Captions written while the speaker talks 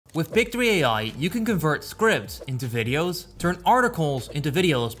With Pictory AI, you can convert scripts into videos, turn articles into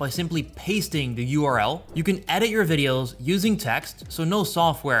videos by simply pasting the URL. You can edit your videos using text, so no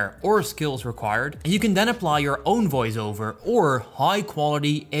software or skills required, and you can then apply your own voiceover or high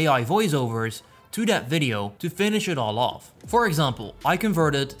quality AI voiceovers to that video to finish it all off. For example, I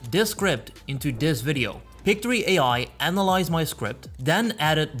converted this script into this video. Pictory AI analyzed my script, then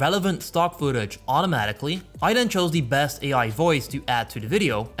added relevant stock footage automatically. I then chose the best AI voice to add to the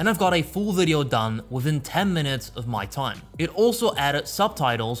video, and I've got a full video done within 10 minutes of my time. It also added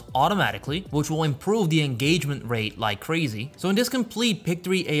subtitles automatically, which will improve the engagement rate like crazy. So in this complete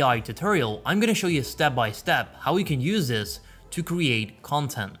Pictory AI tutorial, I'm going to show you step by step how you can use this to create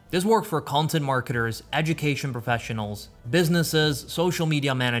content. This works for content marketers, education professionals, businesses, social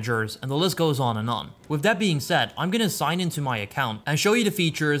media managers, and the list goes on and on. With that being said, I'm gonna sign into my account and show you the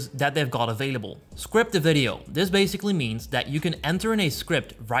features that they've got available. Script the video. This basically means that you can enter in a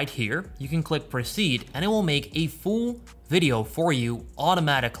script right here, you can click proceed, and it will make a full video for you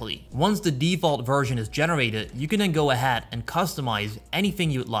automatically. Once the default version is generated, you can then go ahead and customize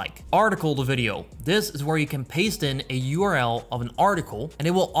anything you'd like. Article the video. This is where you can paste in a URL of an article, and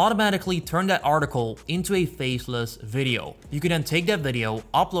it will automatically turn that article into a faceless video. You can then take that video,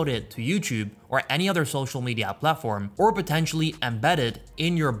 upload it to YouTube or any other social media platform, or potentially embed it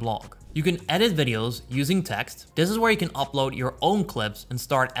in your blog. You can edit videos using text. This is where you can upload your own clips and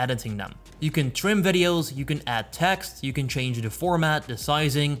start editing them. You can trim videos, you can add text, you can change the format, the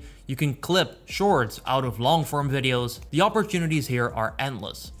sizing, you can clip shorts out of long form videos. The opportunities here are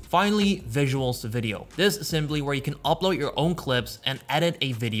endless. Finally, visuals to video. This is simply where you can upload your own clips and edit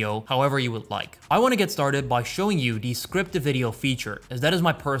a video however you would like. I want to get started by showing you the script to video feature, as that is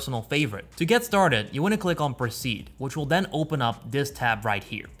my personal favorite. To get started, you want to click on proceed, which will then open up this tab right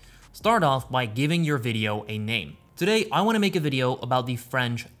here. Start off by giving your video a name. Today, I want to make a video about the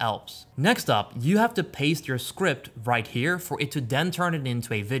French Alps. Next up, you have to paste your script right here for it to then turn it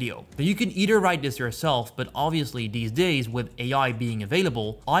into a video. Now you can either write this yourself, but obviously these days with AI being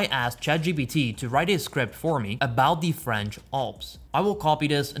available, I asked ChatGPT to write a script for me about the French Alps. I will copy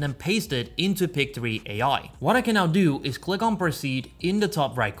this and then paste it into Pictory AI. What I can now do is click on proceed in the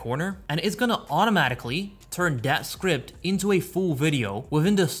top right corner, and it's gonna automatically turn that script into a full video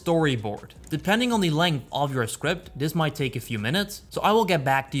within the storyboard. Depending on the length of your script, this might take a few minutes, so I will get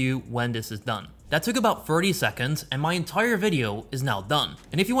back to you when this is done. That took about 30 seconds and my entire video is now done.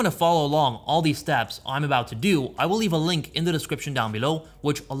 And if you want to follow along all these steps I'm about to do, I will leave a link in the description down below,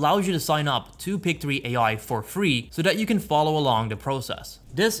 which allows you to sign up to Pictory AI for free so that you can follow along the process.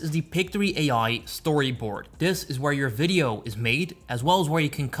 This is the Pictory AI storyboard. This is where your video is made, as well as where you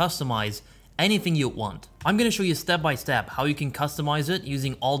can customize anything you want. I'm going to show you step by step how you can customize it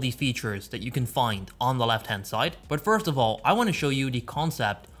using all the features that you can find on the left hand side. But first of all, I want to show you the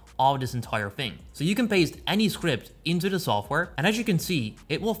concept of this entire thing. So you can paste any script into the software, and as you can see,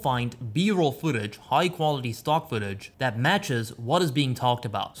 it will find B-roll footage, high quality stock footage that matches what is being talked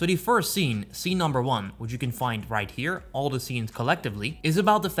about. So the first scene, scene number 1, which you can find right here, all the scenes collectively, is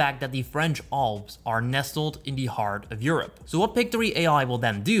about the fact that the French Alps are nestled in the heart of Europe. So what Pictory AI will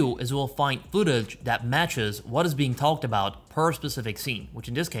then do is it will find footage that matches what is being talked about per specific scene, which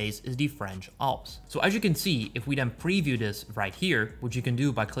in this case is the French Alps. So as you can see, if we then preview this right here, which you can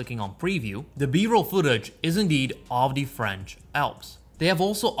do by clicking on preview, the B-roll footage is indeed of the French Alps. They have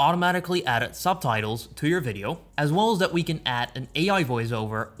also automatically added subtitles to your video, as well as that we can add an AI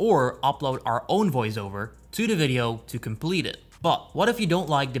voiceover or upload our own voiceover to the video to complete it. But what if you don't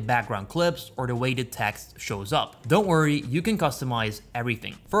like the background clips or the way the text shows up? Don't worry, you can customize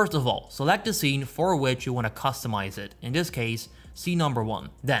everything. First of all, select the scene for which you want to customize it. In this case, scene number 1.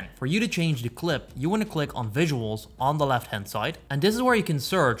 Then, for you to change the clip, you want to click on visuals on the left hand side, and this is where you can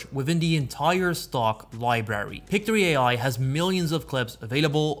search within the entire stock library. Pictory AI has millions of clips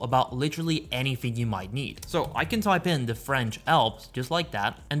available about literally anything you might need. So I can type in the French Alps just like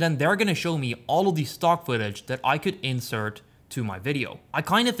that, and then they're going to show me all of the stock footage that I could insert to my video. I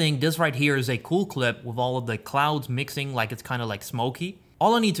kind of think this right here is a cool clip with all of the clouds mixing like it's kind of like smoky.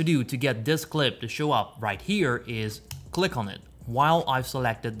 All I need to do to get this clip to show up right here is click on it while I've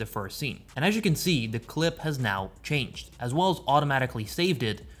selected the first scene. And as you can see, the clip has now changed, as well as automatically saved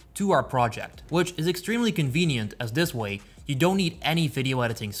it to our project, which is extremely convenient as this way you don't need any video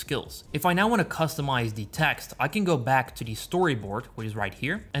editing skills. If I now want to customize the text, I can go back to the storyboard, which is right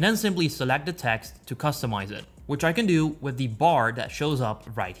here, and then simply select the text to customize it. which I can do with the bar that shows up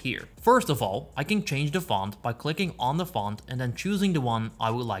right here. First of all, I can change the font by clicking on the font and then choosing the one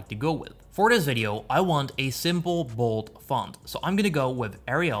I would like to go with. For this video, I want a simple bold font, so I'm gonna go with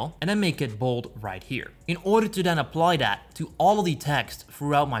Arial and then make it bold right here. In order to then apply that to all of the text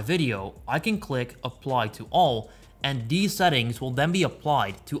throughout my video, I can click Apply to All, and these settings will then be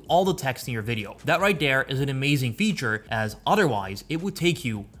applied to all the text in your video. That right there is an amazing feature, as otherwise it would take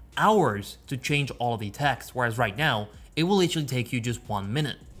you hours to change all of the text, whereas right now, it will literally take you just 1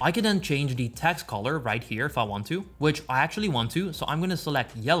 minute. I can then change the text color right here if I want to, which I actually want to, so I'm going to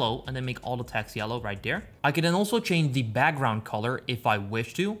select yellow and then make all the text yellow right there. I can then also change the background color if I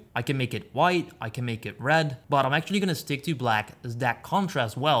wish to. I can make it white, I can make it red, but I'm actually going to stick to black as that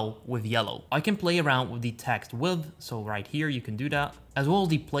contrasts well with yellow. I can play around with the text width, so right here you can do that, as well as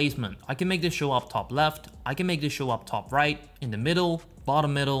the placement. I can make this show up top left, I can make this show up top right, in the middle,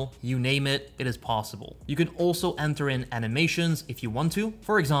 bottom middle, you name it, it is possible. You can also enter in animations if you want to.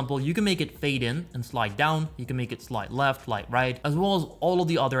 For example, you can make it fade in and slide down, you can make it slide left, slide right, as well as all of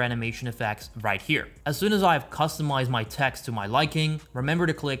the other animation effects right here. As soon as I've customized my text to my liking, remember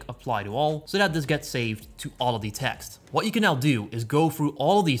to click Apply to All so that this gets saved to all of the text. What you can now do is go through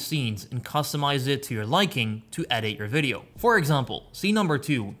all of these scenes and customize it to your liking to edit your video. For example, scene number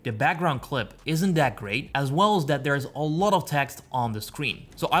 2, the background clip isn't that great, as well as that there's a lot of text on the screen.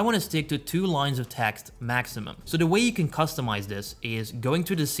 So I want to stick to 2 lines of text maximum. So the way you can customize this is going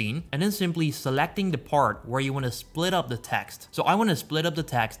to the scene and then simply selecting the part where you want to split up the text. So I want to split up the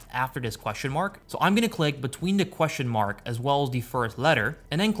text after this question mark. So I'm going to click between the question mark as well as the first letter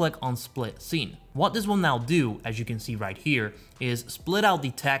and then click on split scene. What this will now do, as you can see right here, is split out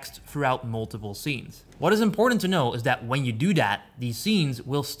the text throughout multiple scenes. What is important to know is that when you do that, these scenes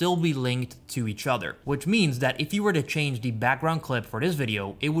will still be linked to each other, which means that if you were to change the background clip for this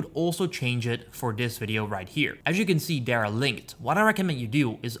video, it would also change it for this video right here. As you can see, they are linked. What I recommend you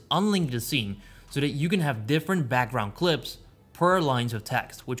do is unlink the scene so that you can have different background clips per lines of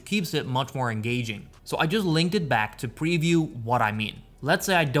text, which keeps it much more engaging. So I just linked it back to preview what I mean. Let's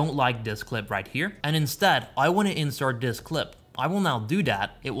say I don't like this clip right here, and instead I want to insert this clip. I will now do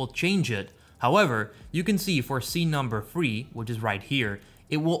that, it will change it. However, you can see for scene number 3, which is right here,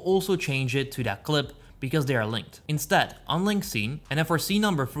 it will also change it to that clip because they are linked. Instead, unlink scene, and then for scene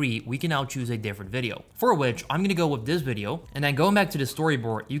number 3, we can now choose a different video, for which I'm gonna go with this video, and then going back to the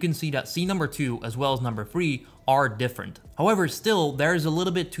storyboard, you can see that scene number 2 as well as number 3 are different. However, still, there is a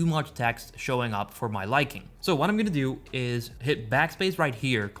little bit too much text showing up for my liking. So what I'm gonna do is hit backspace right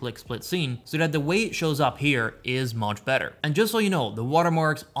here, click split scene, so that the way it shows up here is much better. And just so you know, the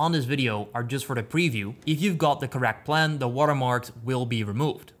watermarks on this video are just for the preview. If you've got the correct plan, the watermarks will be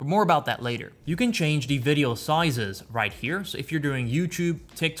removed. But more about that later. You can change the video sizes right here. So if you're doing YouTube,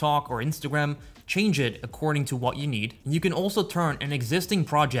 TikTok, or Instagram, change it according to what you need. And you can also turn an existing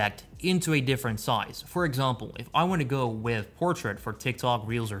project into a different size. For example, if I want to go with portrait for TikTok,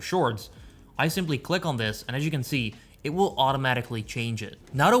 Reels, or Shorts, I simply click on this, and as you can see, it will automatically change it.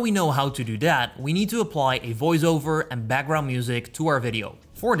 Now that we know how to do that, we need to apply a voiceover and background music to our video.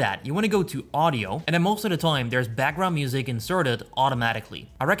 For that, you want to go to audio, and then most of the time there's background music inserted automatically.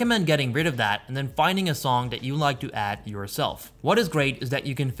 I recommend getting rid of that and then finding a song that you like to add yourself. What is great is that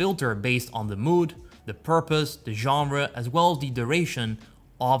you can filter based on the mood, the purpose, the genre, as well as the duration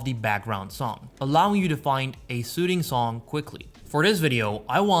of the background song, allowing you to find a suiting song quickly. For this video,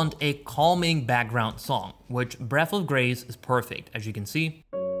 I want a calming background song, which Breath of Grace is perfect, as you can see.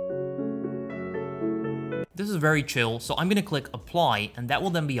 This is very chill, so I'm gonna click apply, and that will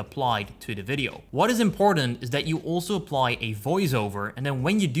then be applied to the video. What is important is that you also apply a voiceover, and then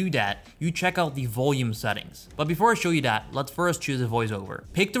when you do that, you check out the volume settings. But before I show you that, let's first choose a voiceover.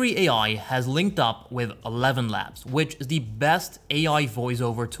 Pictory AI has linked up with 11labs, which is the best AI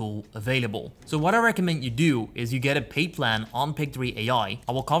voiceover tool available. So what I recommend you do is you get a paid plan on Pictory AI.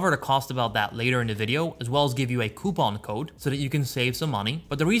 I will cover the cost about that later in the video, as well as give you a coupon code so that you can save some money.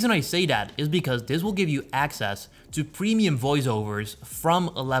 But the reason I say that is because this will give you access to premium voiceovers from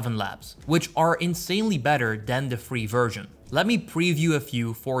 11labs, which are insanely better than the free version. Let me preview a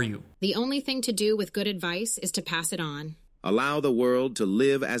few for you. The only thing to do with good advice is to pass it on. Allow the world to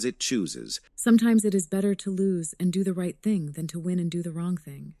live as it chooses. Sometimes it is better to lose and do the right thing than to win and do the wrong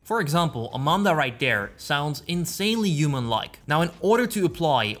thing. For example, Amanda right there sounds insanely human-like. Now, in order to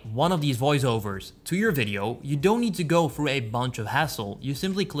apply one of these voiceovers to your video, you don't need to go through a bunch of hassle. You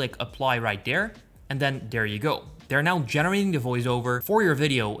simply click apply right there, and then there you go. They're now generating the voiceover for your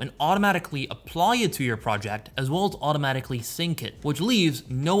video and automatically apply it to your project, as well as automatically sync it, which leaves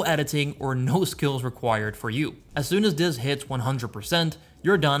no editing or no skills required for you. As soon as this hits 100%,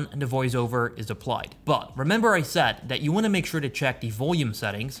 you're done and the voiceover is applied. But remember I said that you want to make sure to check the volume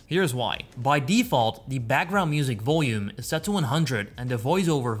settings. Here's why. By default, the background music volume is set to 100 and the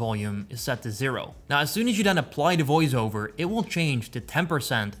voiceover volume is set to 0. Now as soon as you then apply the voiceover, it will change to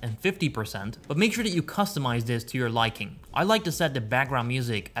 10% and 50%, but make sure that you customize this to your liking. I like to set the background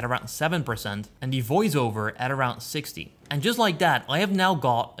music at around 7% and the voiceover at around 60. And just like that, I have now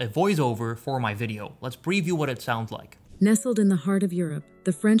got a voiceover for my video. Let's preview what it sounds like. Nestled in the heart of Europe,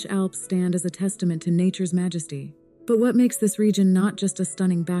 the French Alps stand as a testament to nature's majesty. But what makes this region not just a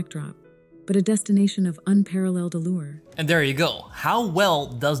stunning backdrop, but a destination of unparalleled allure? And there you go. How well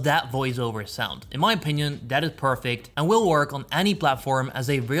does that voiceover sound? In my opinion, that is perfect and will work on any platform as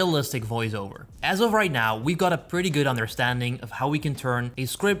a realistic voiceover. As of right now, we've got a pretty good understanding of how we can turn a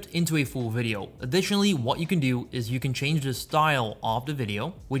script into a full video. Additionally, what you can do is you can change the style of the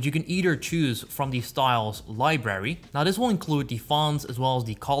video, which you can either choose from the styles library. Now this will include the fonts as well as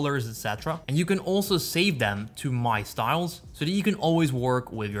the colors, etc. And you can also save them to My Styles so that you can always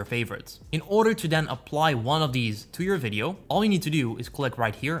work with your favorites. In order to then apply one of these to your video, all you need to do is click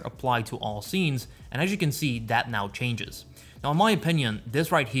right here, apply to all scenes, and as you can see, that now changes. Now in my opinion,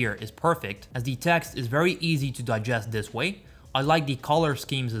 this right here is perfect as the text is very easy to digest this way. I like the color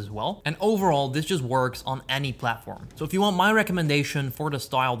schemes as well, and overall this just works on any platform. So if you want my recommendation for the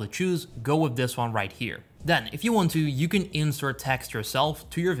style to choose, go with this one right here. Then, if you want to, you can insert text yourself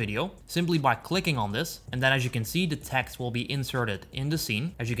to your video simply by clicking on this, and then as you can see, the text will be inserted in the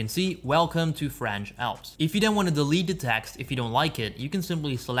scene. As you can see, welcome to French Alps. If you then want to delete the text, if you don't like it, you can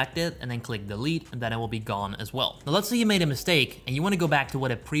simply select it and then click delete, and then it will be gone as well. Now let's say you made a mistake and you want to go back to what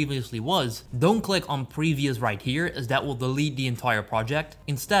it previously was. Don't click on previous right here, as that will delete the entire project.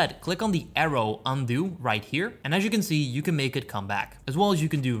 Instead, click on the arrow undo right here, and as you can see, you can make it come back. As well as you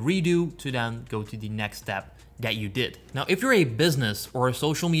can do redo to then go to the next step that you did. Now, if you're a business or a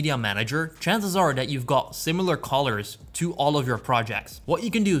social media manager, chances are that you've got similar colors to all of your projects. What you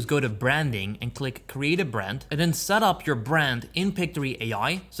can do is go to branding and click create a brand and then set up your brand in Pictory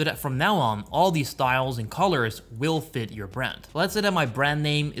AI so that from now on, all these styles and colors will fit your brand. Let's say that my brand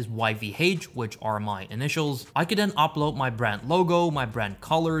name is YVH, which are my initials. I could then upload my brand logo, my brand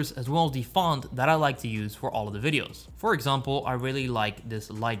colors, as well as the font that I like to use for all of the videos. For example, I really like this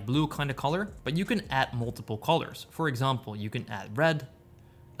light blue kind of color, but you can add multiple colors. For example, you can add red,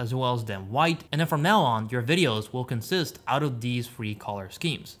 as well as then white, and then from now on, your videos will consist out of these three color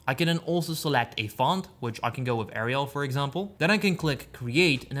schemes. I can then also select a font, which I can go with Arial, for example. Then I can click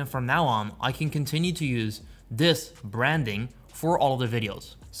create, and then from now on, I can continue to use this branding for all of the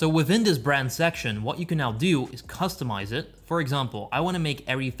videos. So within this brand section, what you can now do is customize it. For example, I want to make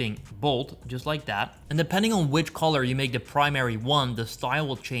everything bold, just like that. And depending on which color you make the primary one, the style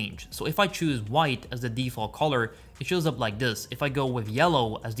will change. So if I choose white as the default color, it shows up like this. If I go with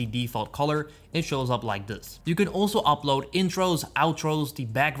yellow as the default color, it shows up like this. You can also upload intros, outros, the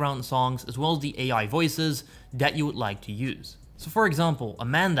background songs, as well as the AI voices that you would like to use. So for example,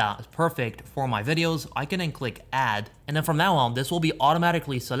 Amanda is perfect for my videos. I can then click add, and then from now on, this will be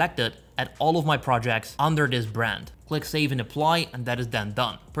automatically selected at all of my projects under this brand. Click save and apply, and that is then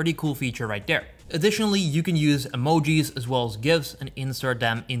done. Pretty cool feature right there. Additionally, you can use emojis as well as GIFs and insert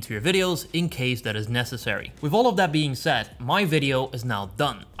them into your videos in case that is necessary. With all of that being said, my video is now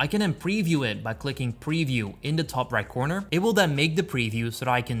done. I can then preview it by clicking preview in the top right corner. It will then make the preview so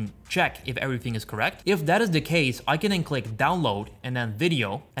that I can check if everything is correct. If that is the case, I can then click download and then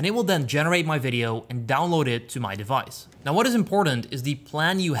video, and it will then generate my video and download it to my device. Now what is important is the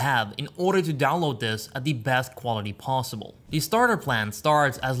plan you have in order to download this at the best quality possible. The starter plan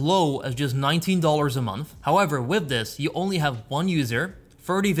starts as low as just $19 a month. However, with this, you only have one user,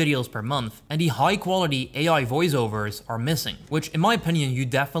 30 videos per month, and the high quality AI voiceovers are missing, which in my opinion you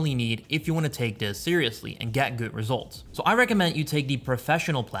definitely need if you want to take this seriously and get good results. So I recommend you take the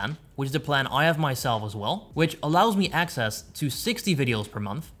professional plan, which is the plan I have myself as well, which allows me access to 60 videos per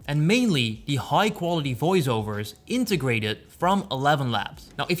month, and mainly the high quality voiceovers integrated from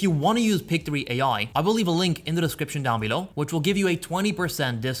 11labs. Now, if you want to use Pictory AI, I will leave a link in the description down below, which will give you a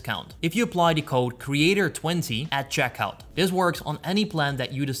 20% discount if you apply the code CREATOR20 at checkout. This works on any plan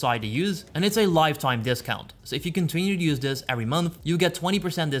that you decide to use, and it's a lifetime discount. So if you continue to use this every month, you get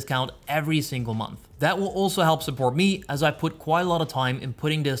 20% discount every single month. That will also help support me as I put quite a lot of time in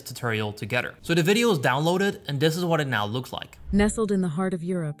putting this tutorial together. So the video is downloaded, and this is what it now looks like. Nestled in the heart of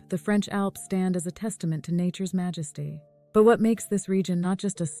Europe, the French Alps stand as a testament to nature's majesty. But what makes this region not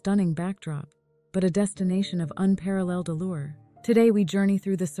just a stunning backdrop, but a destination of unparalleled allure? Today we journey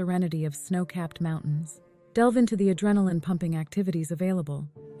through the serenity of snow-capped mountains, delve into the adrenaline-pumping activities available,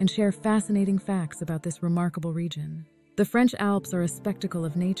 and share fascinating facts about this remarkable region. The French Alps are a spectacle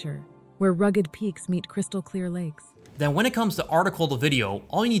of nature, where rugged peaks meet crystal clear lakes. Then when it comes to article to video,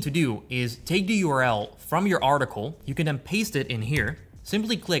 all you need to do is take the URL from your article. You can then paste it in here.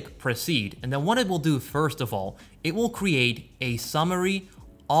 Simply click proceed, and then what it will do first of all, it will create a summary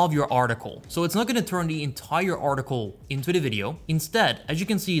of your article. So it's not going to turn the entire article into the video. Instead, as you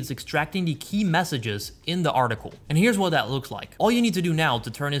can see, it's extracting the key messages in the article. And here's what that looks like. All you need to do now to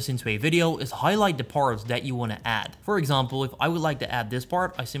turn this into a video is highlight the parts that you want to add. For example, if I would like to add this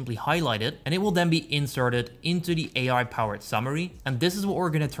part, I simply highlight it and it will then be inserted into the AI powered summary. And this is what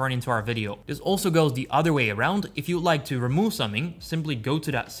we're going to turn into our video. This also goes the other way around. If you would like to remove something, simply go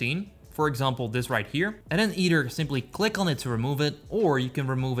to that scene. For example, this right here, and then either simply click on it to remove it, or you can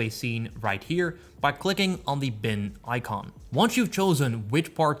remove a scene right here by clicking on the bin icon. Once you've chosen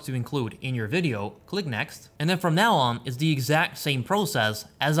which parts to include in your video, click next, and then from now on, it's the exact same process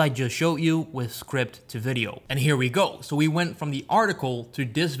as I just showed you with script to video. And here we go. So we went from the article to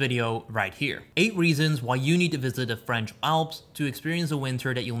this video right here. 8 reasons why you need to visit the French Alps to experience a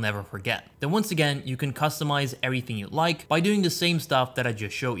winter that you'll never forget. Then once again, you can customize everything you like by doing the same stuff that I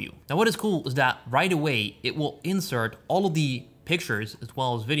just showed you. Now what is cool is that right away, it will insert all of the pictures as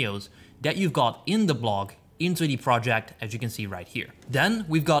well as videos that you've got in the blog into the project, as you can see right here. Then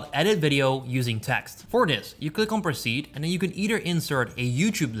we've got edit video using text. For this, you click on proceed, and then you can either insert a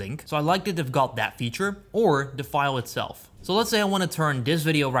YouTube link, so I like that they've got that feature, or the file itself. So let's say I want to turn this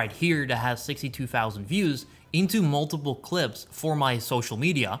video right here that has 62,000 views into multiple clips for my social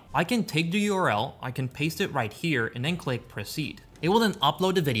media. I can take the URL, I can paste it right here, and then click proceed. It will then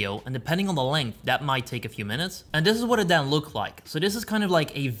upload the video, and depending on the length, that might take a few minutes. And this is what it then looks like. So this is kind of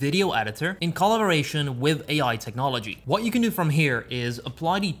like a video editor in collaboration with AI technology. What you can do from here is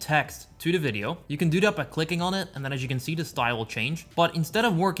apply the text to the video. You can do that by clicking on it, and then as you can see, the style will change. But instead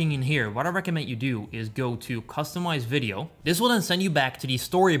of working in here, what I recommend you do is go to customize video. This will then send you back to the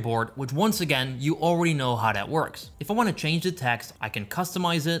storyboard, which once again, you already know how that works. If I want to change the text, I can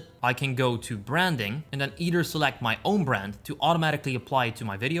customize it. I can go to branding and then either select my own brand to automatically apply it to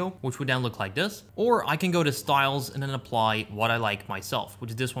my video, which would then look like this, or I can go to styles and then apply what I like myself,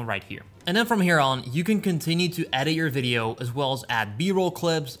 which is this one right here. And then from here on, you can continue to edit your video as well as add B-roll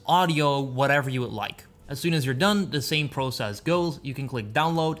clips, audio, whatever you would like. As soon as you're done, the same process goes. You can click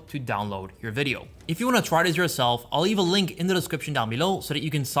download to download your video. If you want to try this yourself, I'll leave a link in the description down below so that you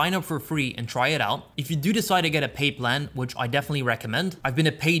can sign up for free and try it out. If you do decide to get a paid plan, which I definitely recommend, I've been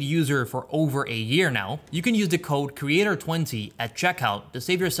a paid user for over a year now, you can use the code CREATOR20 at checkout to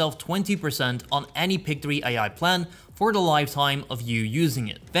save yourself 20% on any Pictory AI plan for the lifetime of you using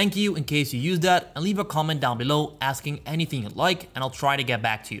it. Thank you in case you used that, and leave a comment down below asking anything you'd like, and I'll try to get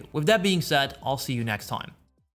back to you. With that being said, I'll see you next time.